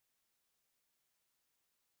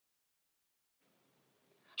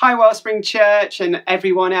Hi Wellspring Church and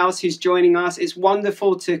everyone else who's joining us. It's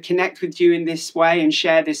wonderful to connect with you in this way and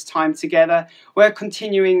share this time together. We're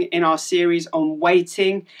continuing in our series on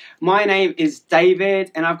waiting. My name is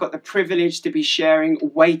David and I've got the privilege to be sharing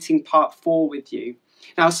Waiting Part 4 with you.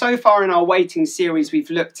 Now, so far in our waiting series, we've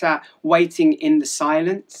looked at waiting in the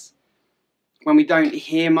silence, when we don't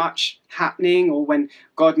hear much happening or when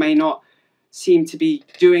God may not seem to be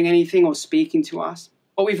doing anything or speaking to us.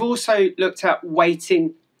 But we've also looked at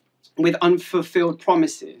waiting with unfulfilled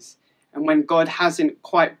promises and when God hasn't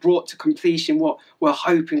quite brought to completion what we're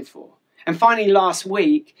hoping for. And finally, last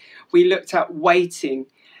week, we looked at waiting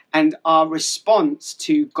and our response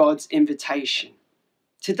to God's invitation.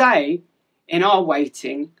 Today, in our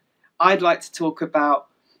waiting, I'd like to talk about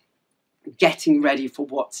getting ready for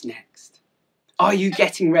what's next. Are you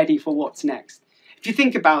getting ready for what's next? If you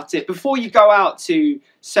think about it, before you go out to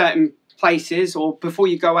certain places or before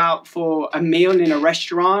you go out for a meal in a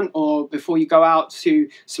restaurant or before you go out to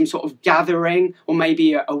some sort of gathering or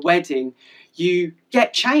maybe a wedding, you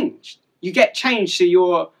get changed. You get changed so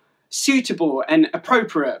you're suitable and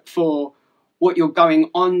appropriate for what you're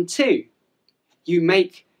going on to. You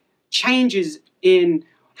make changes in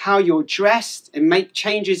how you're dressed and make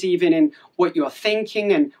changes even in what you're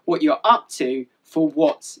thinking and what you're up to for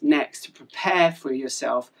what's next, to prepare for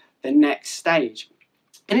yourself the next stage.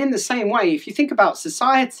 And in the same way, if you think about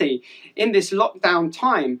society in this lockdown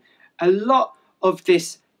time, a lot of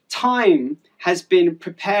this time has been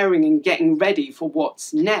preparing and getting ready for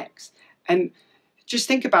what's next. And just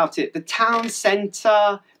think about it, the town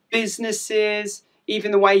centre, businesses,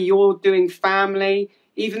 even the way you're doing family,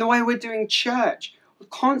 even the way we're doing church, we're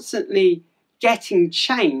constantly getting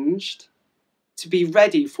changed to be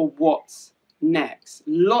ready for what's next.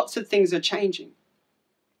 Lots of things are changing.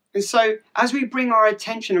 And so as we bring our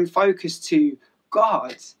attention and focus to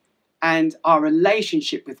God and our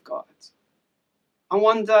relationship with God, I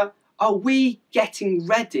wonder, are we getting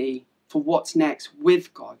ready for what's next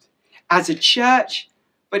with God as a church,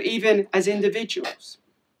 but even as individuals?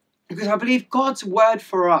 Because I believe God's word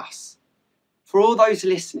for us, for all those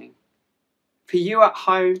listening, for you at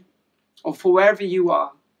home or for wherever you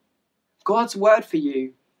are, God's word for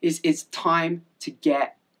you is it's time to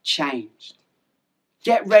get changed.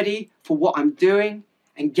 Get ready for what I'm doing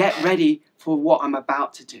and get ready for what I'm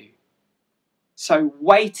about to do. So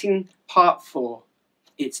waiting part 4,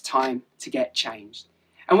 it's time to get changed.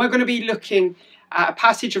 And we're going to be looking at a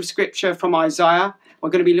passage of scripture from Isaiah. We're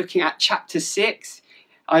going to be looking at chapter 6.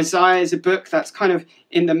 Isaiah is a book that's kind of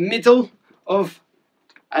in the middle of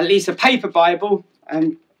at least a paper Bible.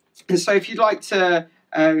 And so if you'd like to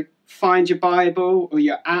find your Bible or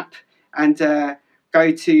your app and go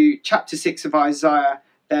to chapter 6 of Isaiah,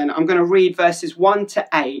 then I'm going to read verses 1 to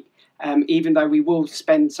 8, even though we will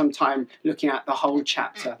spend some time looking at the whole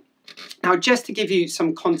chapter. Now, just to give you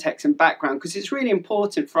some context and background, because it's really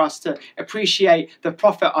important for us to appreciate the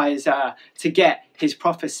prophet Isaiah to get his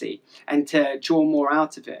prophecy and to draw more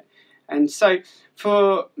out of it. And so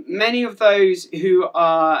for many of those who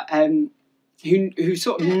are who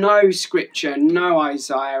sort of know scripture, know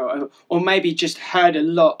Isaiah, or maybe just heard a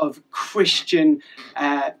lot of Christian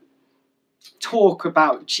talk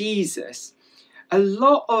about Jesus, a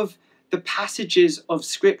lot of the passages of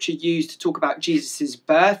scripture used to talk about Jesus'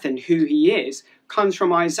 birth and who he is comes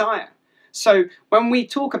from Isaiah. So when we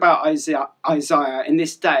talk about Isaiah in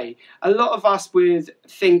this day, a lot of us would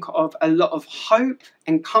think of a lot of hope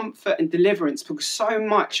and comfort and deliverance because so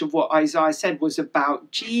much of what Isaiah said was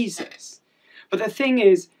about Jesus. But the thing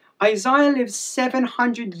is, Isaiah lived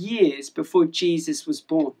 700 years before Jesus was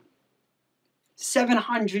born.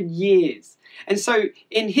 700 years. And so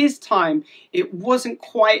in his time, it wasn't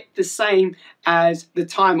quite the same as the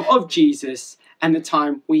time of Jesus and the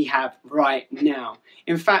time we have right now.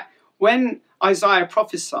 In fact, when Isaiah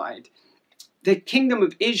prophesied, the kingdom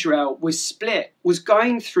of Israel was split, was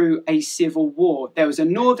going through a civil war. There was a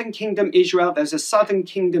northern kingdom, Israel, there was a southern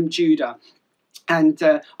kingdom, Judah. And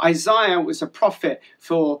Isaiah was a prophet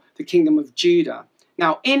for the kingdom of Judah.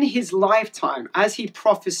 Now, in his lifetime, as he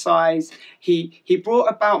prophesied, he brought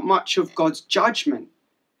about much of God's judgment.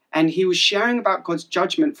 And he was sharing about God's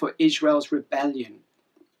judgment for Israel's rebellion.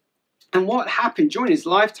 And what happened during his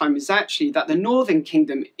lifetime is actually that the northern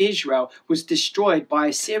kingdom, Israel, was destroyed by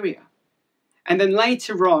Assyria. And then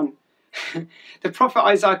later on, the prophet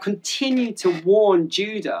Isaiah continued to warn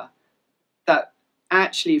Judah that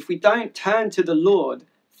actually, if we don't turn to the Lord,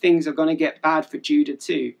 things are going to get bad for Judah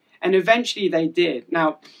too. And eventually they did.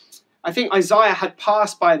 Now, I think Isaiah had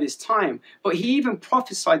passed by this time, but he even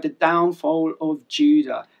prophesied the downfall of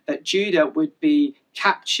Judah, that Judah would be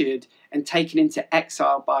captured and taken into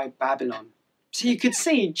exile by Babylon. So you could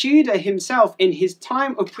see Judah himself, in his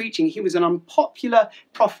time of preaching, he was an unpopular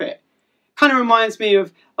prophet. Kind of reminds me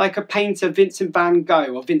of like a painter, Vincent van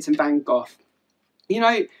Gogh or Vincent van Gogh. You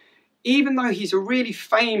know, even though he's a really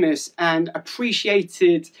famous and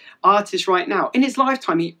appreciated artist right now, in his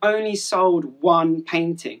lifetime he only sold one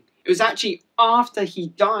painting. It was actually after he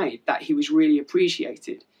died that he was really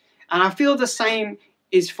appreciated. And I feel the same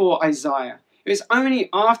is for Isaiah. It was only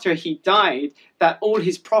after he died that all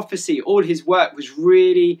his prophecy, all his work was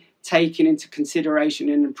really taken into consideration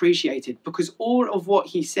and appreciated, because all of what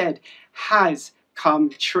he said has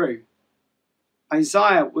come true.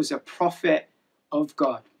 Isaiah was a prophet of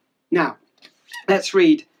God. Now, let's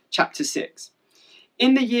read chapter 6.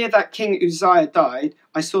 In the year that King Uzziah died,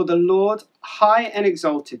 I saw the Lord high and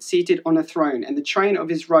exalted, seated on a throne, and the train of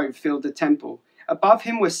his robe filled the temple. Above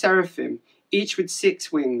him were seraphim, each with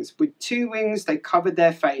 6 wings. With 2 wings they covered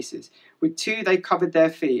their faces, with 2 they covered their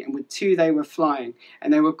feet, and with 2 they were flying.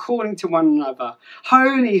 And they were calling to one another,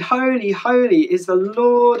 Holy, holy, holy is the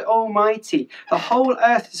Lord Almighty. The whole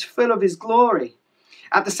earth is full of his glory.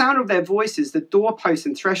 At the sound of their voices, the doorposts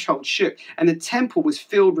and threshold shook, and the temple was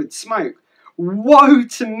filled with smoke. Woe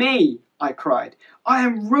to me, I cried. I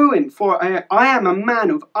am ruined, for I am a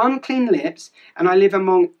man of unclean lips, and I live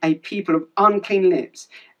among a people of unclean lips.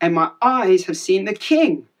 And my eyes have seen the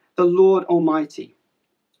King, the Lord Almighty.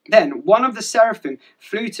 Then one of the seraphim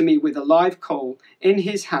flew to me with a live coal in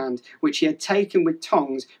his hand, which he had taken with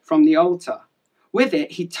tongs from the altar. With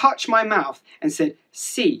it he touched my mouth and said,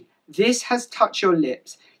 See, this has touched your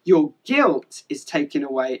lips. Your guilt is taken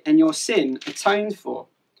away, and your sin atoned for.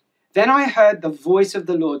 Then I heard the voice of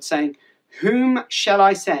the Lord saying, Whom shall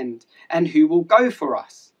I send, and who will go for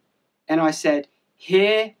us? And I said,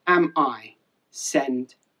 Here am I,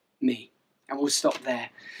 send me. And we'll stop there.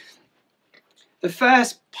 The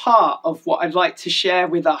first part of what I'd like to share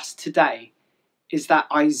with us today is that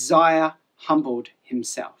Isaiah humbled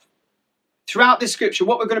himself. Throughout this scripture,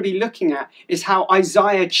 what we're going to be looking at is how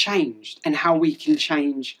Isaiah changed and how we can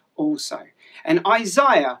change also. And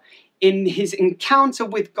Isaiah, in his encounter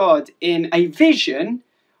with God in a vision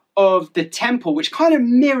of the temple, which kind of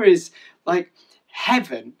mirrors like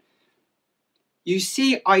heaven, you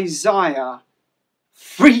see Isaiah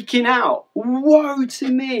freaking out. Woe to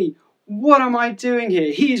me! What am I doing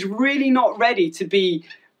here? He is really not ready to be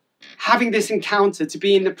having this encounter, to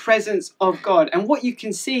be in the presence of God. And what you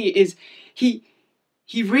can see is he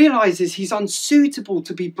realizes he's unsuitable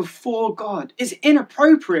to be before God. It's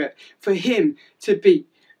inappropriate for him to be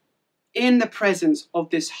in the presence of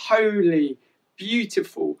this holy,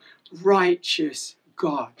 beautiful, righteous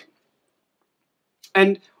God.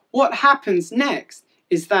 And what happens next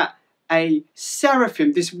is that a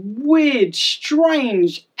seraphim, this weird,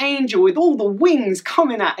 strange angel with all the wings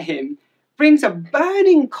coming at him, brings a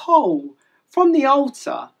burning coal from the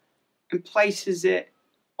altar and places it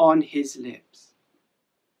on his lips.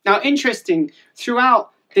 Now, interesting,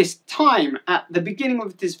 throughout this time, at the beginning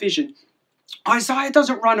of this vision, Isaiah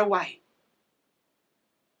doesn't run away.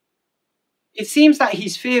 It seems that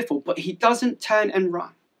he's fearful, but he doesn't turn and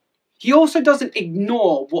run. He also doesn't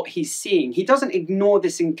ignore what he's seeing. He doesn't ignore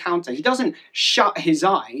this encounter. He doesn't shut his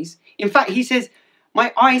eyes. In fact, he says,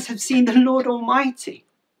 My eyes have seen the Lord Almighty.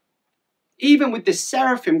 Even with the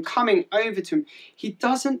seraphim coming over to him, he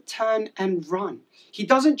doesn't turn and run. He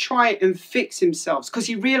doesn't try and fix himself because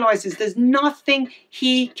he realizes there's nothing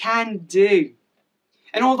he can do.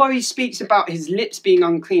 And although he speaks about his lips being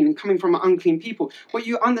unclean and coming from unclean people, what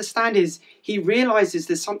you understand is he realizes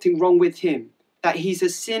there's something wrong with him, that he's a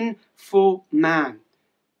sinful man,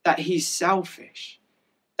 that he's selfish,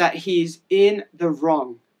 that he's in the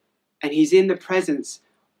wrong, and he's in the presence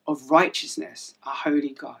of righteousness, a holy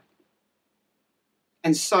God.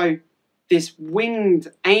 And so this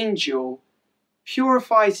winged angel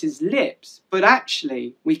purifies his lips, but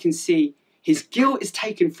actually we can see his guilt is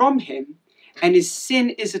taken from him and his sin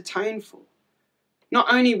is atoned for.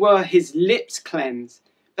 Not only were his lips cleansed,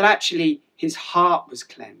 but actually his heart was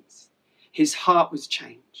cleansed. His heart was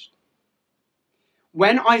changed.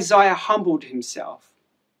 When Isaiah humbled himself,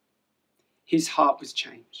 his heart was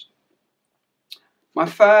changed. My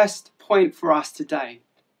first point for us today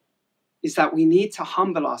is that we need to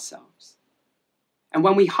humble ourselves. And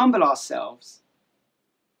when we humble ourselves,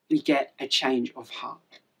 we get a change of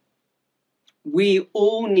heart. We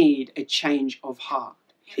all need a change of heart.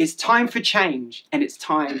 It's time for change, and it's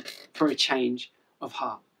time for a change of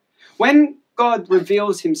heart. When God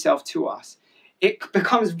reveals himself to us, it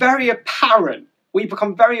becomes very apparent. We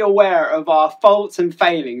become very aware of our faults and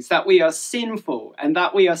failings, that we are sinful and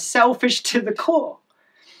that we are selfish to the core.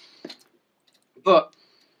 But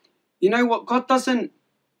you know what? God doesn't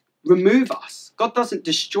remove us. God doesn't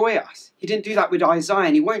destroy us. He didn't do that with Isaiah,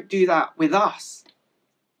 and he won't do that with us.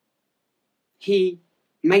 He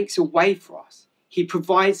makes a way for us. He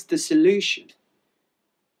provides the solution.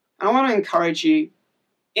 And I want to encourage you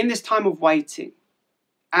in this time of waiting,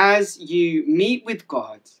 as you meet with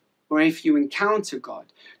God, or if you encounter God,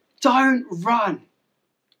 don't run.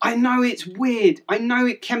 I know it's weird. I know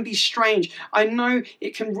it can be strange. I know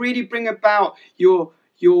it can really bring about your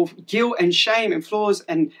guilt and shame and flaws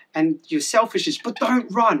and your selfishness, but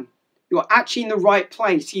don't run. You're actually in the right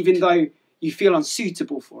place, even though you feel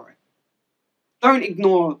unsuitable for it. Don't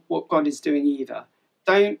ignore what God is doing either.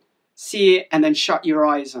 Don't see it and then shut your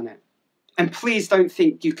eyes on it. And please don't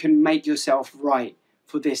think you can make yourself right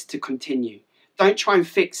for this to continue. Don't try and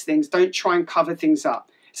fix things. Don't try and cover things up.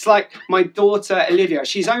 It's like my daughter, Olivia.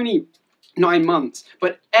 She's only 9 months,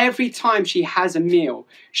 but every time she has a meal,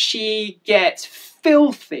 she gets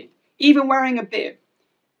filthy, even wearing a bib.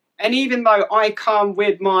 And even though I come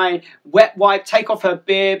with my wet wipe, take off her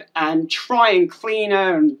bib and try and clean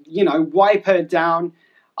her and, wipe her down,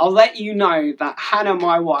 I'll let you know that Hannah,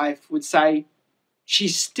 my wife, would say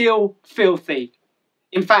she's still filthy.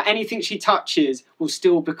 In fact, anything she touches will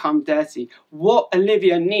still become dirty. What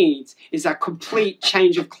Olivia needs is a complete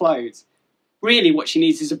change of clothes. Really, what she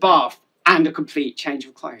needs is a bath and a complete change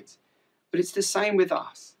of clothes. But it's the same with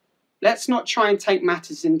us. Let's not try and take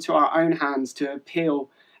matters into our own hands to appear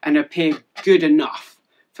good enough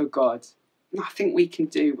for God. Nothing we can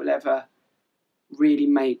do will ever really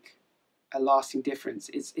make a lasting difference.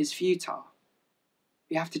 It's futile.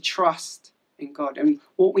 We have to trust in God. And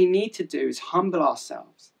what we need to do is humble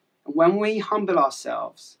ourselves. And when we humble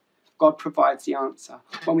ourselves, God provides the answer.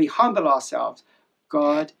 When we humble ourselves,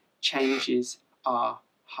 God changes our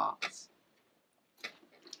hearts.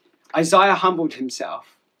 Isaiah humbled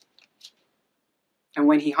himself. And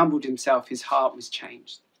when he humbled himself, his heart was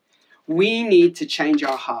changed. We need to change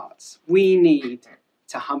our hearts. We need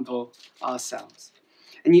to humble ourselves.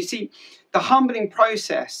 And you see, the humbling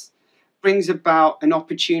process brings about an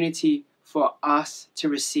opportunity for us to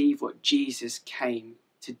receive what Jesus came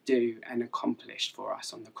to do and accomplish for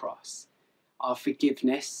us on the cross. Our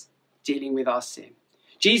forgiveness, dealing with our sin.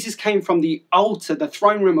 Jesus came from the altar, the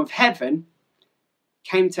throne room of heaven,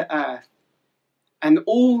 came to earth. And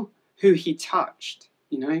all who he touched,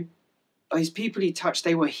 those people he touched,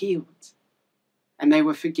 they were healed and they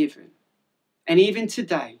were forgiven. And even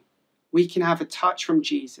today, we can have a touch from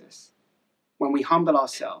Jesus when we humble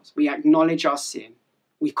ourselves, we acknowledge our sin,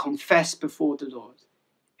 we confess before the Lord,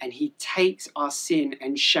 and he takes our sin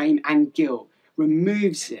and shame and guilt,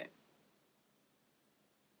 removes it,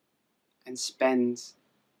 and spends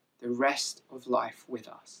the rest of life with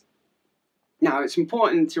us. Now, it's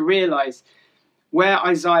important to realize where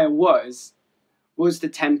Isaiah was the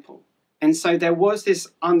temple. And so there was this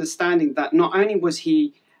understanding that not only was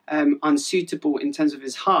he unsuitable in terms of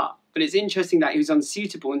his heart, but it's interesting that he was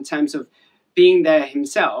unsuitable in terms of being there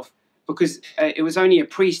himself, because it was only a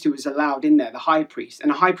priest who was allowed in there, the high priest,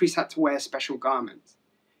 and a high priest had to wear special garments.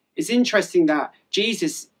 It's interesting that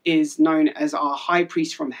Jesus is known as our high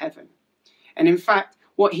priest from heaven. And in fact,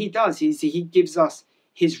 what he does is he gives us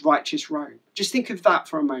his righteous robe. Just think of that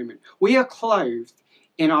for a moment. We are clothed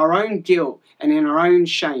in our own guilt and in our own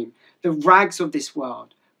shame, the rags of this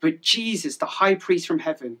world. But Jesus, the high priest from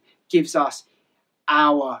heaven, gives us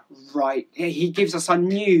he gives us a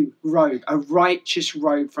new robe, a righteous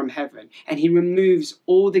robe from heaven. And he removes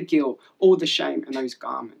all the guilt, all the shame and those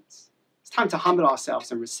garments. It's time to humble ourselves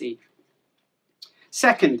and receive.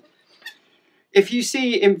 Second, if you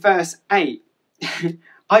see in verse 8,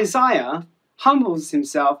 Isaiah humbles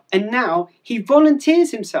himself and now he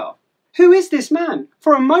volunteers himself. Who is this man?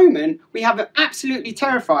 For a moment, we have him absolutely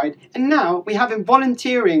terrified, and now we have him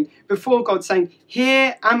volunteering before God saying,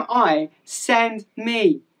 "Here am I, send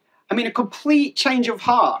me." I mean, a complete change of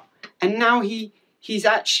heart. And now he's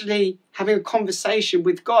actually having a conversation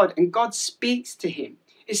with God, and God speaks to him.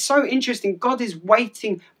 It's so interesting. God is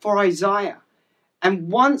waiting for Isaiah.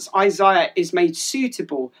 And once Isaiah is made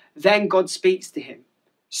suitable, then God speaks to him.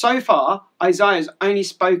 So far, Isaiah's only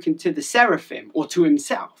spoken to the seraphim or to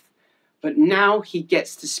himself. But now he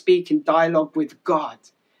gets to speak in dialogue with God.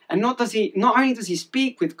 And not only does he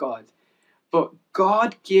speak with God, but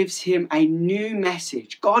God gives him a new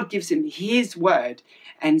message. God gives him his word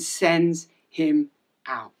and sends him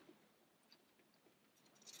out.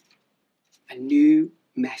 A new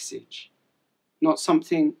message. Not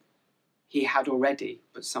something he had already,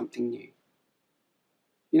 but something new.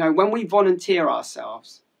 When we volunteer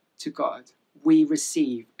ourselves to God, we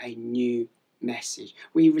receive a new message.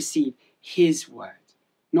 We receive his word,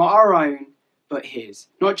 not our own, but his.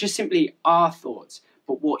 Not just simply our thoughts,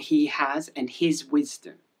 but what he has and his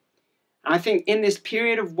wisdom. And I think in this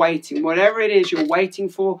period of waiting, whatever it is you're waiting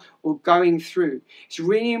for or going through, it's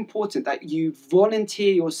really important that you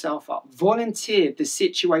volunteer yourself up, volunteer the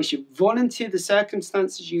situation, volunteer the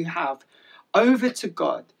circumstances you have over to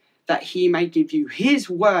God, that he may give you his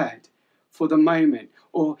word for the moment,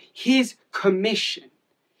 or his commission,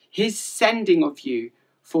 his sending of you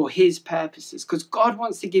for his purposes, because God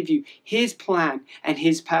wants to give you his plan and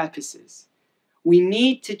his purposes. We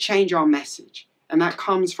need to change our message, and that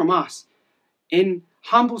comes from us in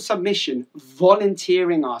humble submission,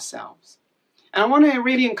 volunteering ourselves. And I want to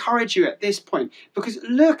really encourage you at this point, because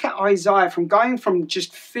look at Isaiah, from going from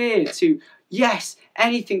just fear to, yes,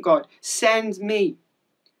 anything, God, send me.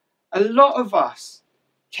 A lot of us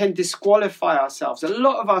can disqualify ourselves. A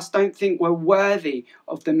lot of us don't think we're worthy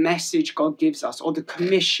of the message God gives us, or the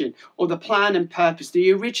commission, or the plan and purpose,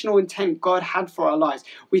 the original intent God had for our lives.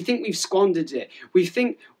 We think we've squandered it. We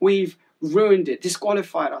think we've ruined it,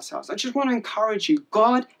 disqualified ourselves. I just want to encourage you.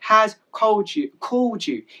 God has called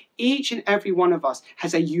you. Each and every one of us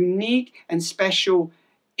has a unique and special,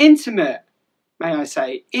 intimate, may I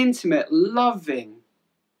say, intimate, loving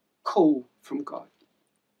call from God.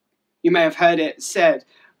 You may have heard it said,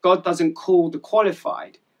 God doesn't call the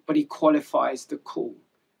qualified, but he qualifies the call.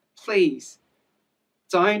 Please,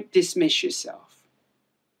 don't dismiss yourself.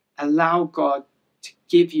 Allow God to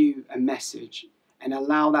give you a message, and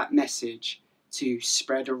allow that message to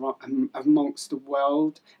spread amongst the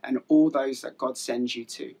world and all those that God sends you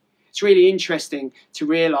to. It's really interesting to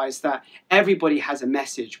realize that everybody has a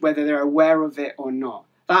message, whether they're aware of it or not.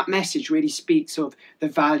 That message really speaks of the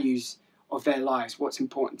values of their lives, what's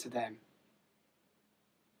important to them.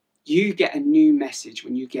 You get a new message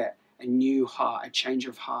when you get a new heart, a change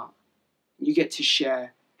of heart. You get to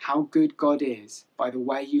share how good God is by the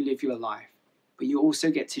way you live your life. But you also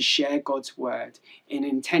get to share God's word in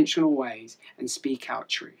intentional ways and speak out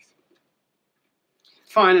truth.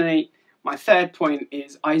 Finally, my third point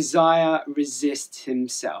is Isaiah resists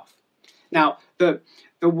himself. Now, the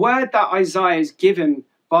word that Isaiah is given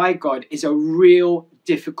by God is a real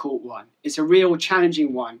difficult one. It's a real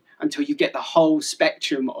challenging one until you get the whole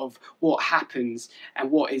spectrum of what happens and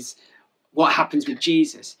what happens with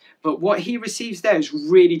Jesus. But what he receives there is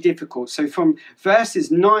really difficult. So from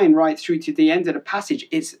verses 9 right through to the end of the passage,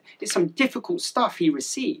 it's some difficult stuff he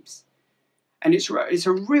receives. And it's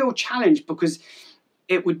a real challenge, because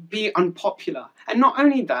it would be unpopular. And not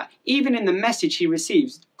only that, even in the message he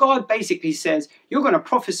receives, God basically says, you're going to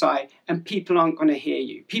prophesy and people aren't going to hear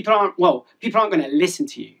you. People aren't going to listen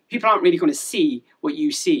to you. People aren't really going to see what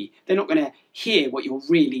you see. They're not going to hear what you're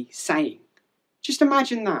really saying. Just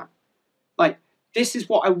imagine that. Like, this is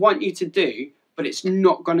what I want you to do, but it's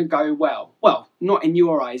not going to go well. Well, not in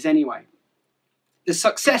your eyes anyway. The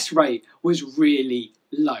success rate was really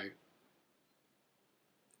low.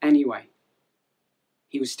 Anyway,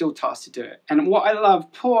 he was still tasked to do it. And what I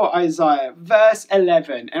love, poor Isaiah, verse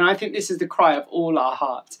 11, and I think this is the cry of all our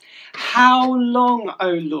hearts. How long, O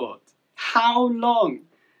Lord? How long?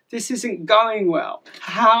 This isn't going well.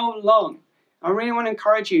 How long? I really want to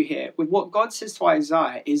encourage you here with what God says to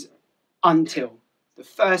Isaiah is until. The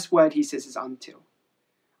first word he says is until.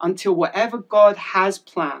 Until whatever God has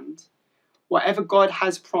planned, whatever God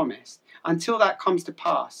has promised, until that comes to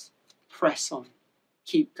pass, press on.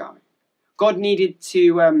 Keep going. God needed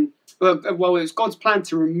to, it was God's plan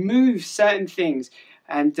to remove certain things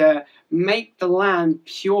and make the land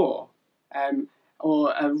pure,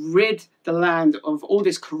 or rid the land of all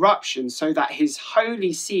this corruption, so that his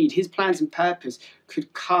holy seed, his plans and purpose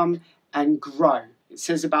could come and grow. It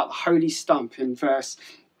says about the holy stump in verse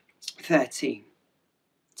 13.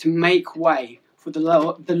 To make way for the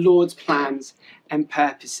Lord's plans and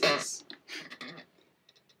purposes.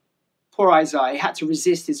 Poor Isaiah, he had to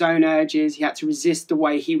resist his own urges. He had to resist the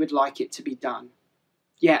way he would like it to be done.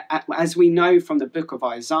 Yet, as we know from the book of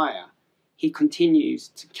Isaiah, he continues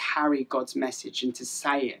to carry God's message and to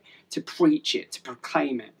say it, to preach it, to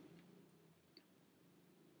proclaim it.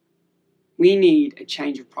 We need a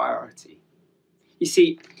change of priority. You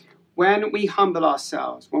see, when we humble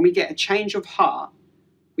ourselves, when we get a change of heart,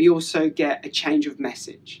 we also get a change of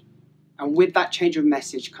message. And with that change of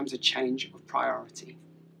message comes a change of priority.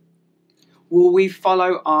 Will we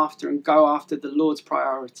follow after and go after the Lord's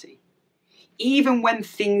priority? Even when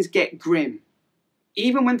things get grim,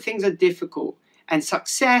 even when things are difficult, and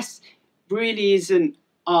success really isn't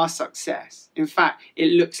our success. In fact,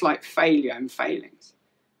 it looks like failure and failings.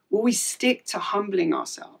 Will we stick to humbling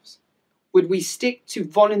ourselves? Would we stick to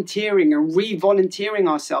volunteering and re-volunteering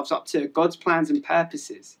ourselves up to God's plans and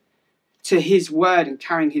purposes, to his word and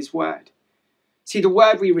carrying his word? See, the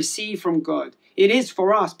word we receive from God, It is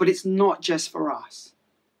for us, but it's not just for us.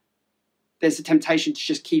 There's a temptation to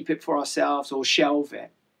just keep it for ourselves or shelve it.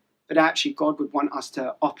 But actually, God would want us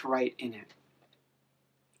to operate in it.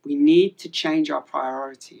 We need to change our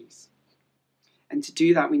priorities. And to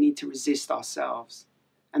do that, we need to resist ourselves.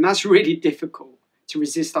 And that's really difficult, to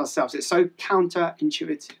resist ourselves. It's so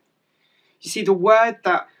counterintuitive. You see, the word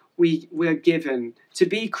that we're given to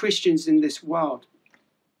be Christians in this world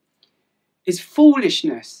is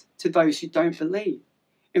foolishness to those who don't believe.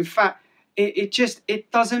 In fact,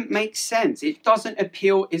 it doesn't make sense. It doesn't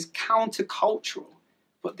appeal. It's countercultural.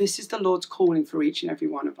 But this is the Lord's calling for each and every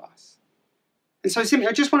one of us. And so simply,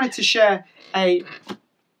 I just wanted to share an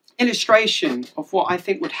illustration of what I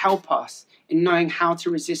think would help us in knowing how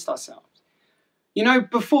to resist ourselves. You know,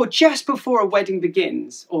 just before a wedding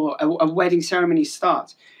begins or a wedding ceremony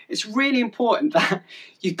starts, it's really important that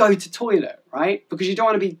you go to toilet, right? Because you don't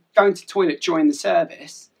want to be going to toilet during the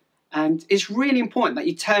service. And it's really important that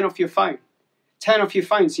you turn off your phone. Turn off your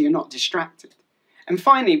phone so you're not distracted. And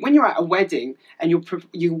finally, when you're at a wedding and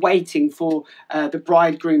you're waiting for the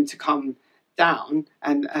bridegroom to come down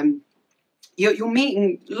and you're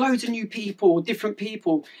meeting loads of new people, different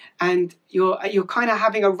people, and you're kind of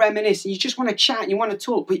having a reminisce, and you just want to chat and you want to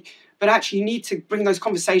talk, but actually you need to bring those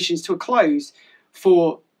conversations to a close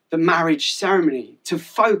for the marriage ceremony to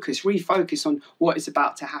refocus on what is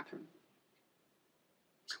about to happen.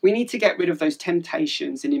 We need to get rid of those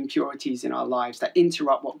temptations and impurities in our lives that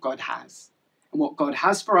interrupt what God has, and what God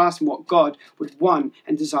has for us and what God would want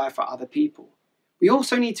and desire for other people. We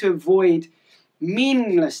also need to avoid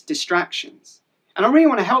meaningless distractions. And I really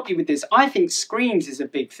want to help you with this. I think screens is a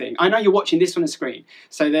big thing. I know you're watching this on a screen,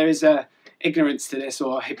 so there is a ignorance to this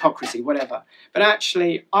or hypocrisy, whatever. But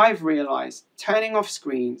actually, I've realized turning off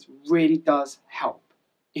screens really does help.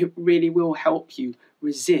 It really will help you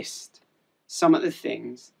resist some of the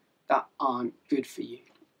things that aren't good for you.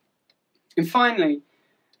 And finally,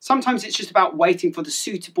 sometimes it's just about waiting for the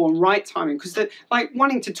suitable and right timing, because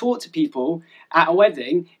wanting to talk to people at a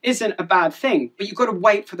wedding isn't a bad thing, but you've got to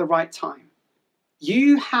wait for the right time.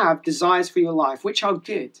 You have desires for your life, which are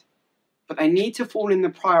good, but they need to fall in the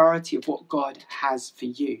priority of what God has for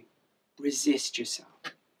you. Resist yourself.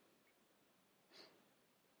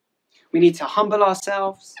 We need to humble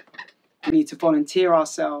ourselves, we need to volunteer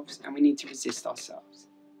ourselves, and we need to resist ourselves.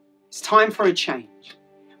 It's time for a change.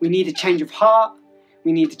 We need a change of heart,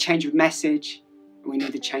 we need a change of message, and we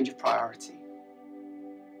need a change of priority.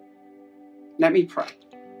 Let me pray.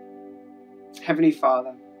 Heavenly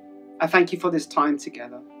Father, I thank you for this time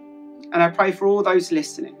together. And I pray for all those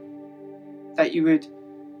listening that you would,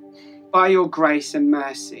 by your grace and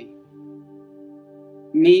mercy,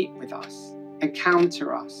 meet with us,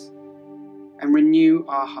 encounter us, and renew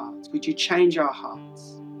our hearts. Would you change our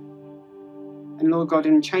hearts? And Lord God,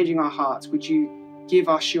 in changing our hearts, would you give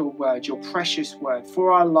us your word, your precious word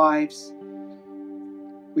for our lives?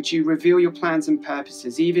 Would you reveal your plans and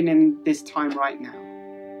purposes, even in this time right now?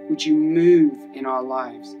 Would you move in our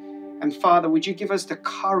lives? And Father, would you give us the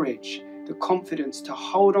courage, the confidence to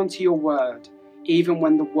hold on to your word, even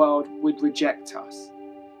when the world would reject us,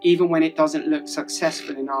 even when it doesn't look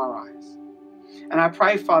successful in our eyes. And I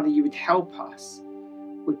pray, Father, you would help us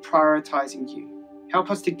with prioritizing you.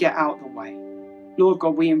 Help us to get out of the way. Lord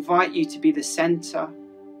God, we invite you to be the center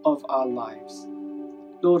of our lives.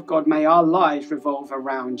 Lord God, may our lives revolve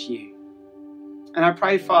around you. And I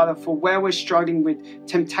pray, Father, for where we're struggling with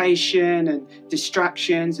temptation and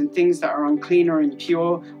distractions and things that are unclean or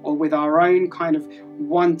impure, or with our own kind of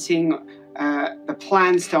wanting the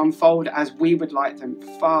plans to unfold as we would like them.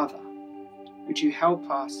 Father, would you help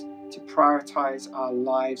us to prioritize our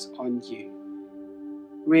lives on you?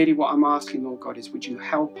 Really what I'm asking, Lord God, is would you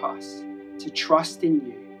help us to trust in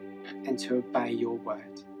you and to obey your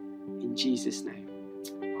word. In Jesus' name.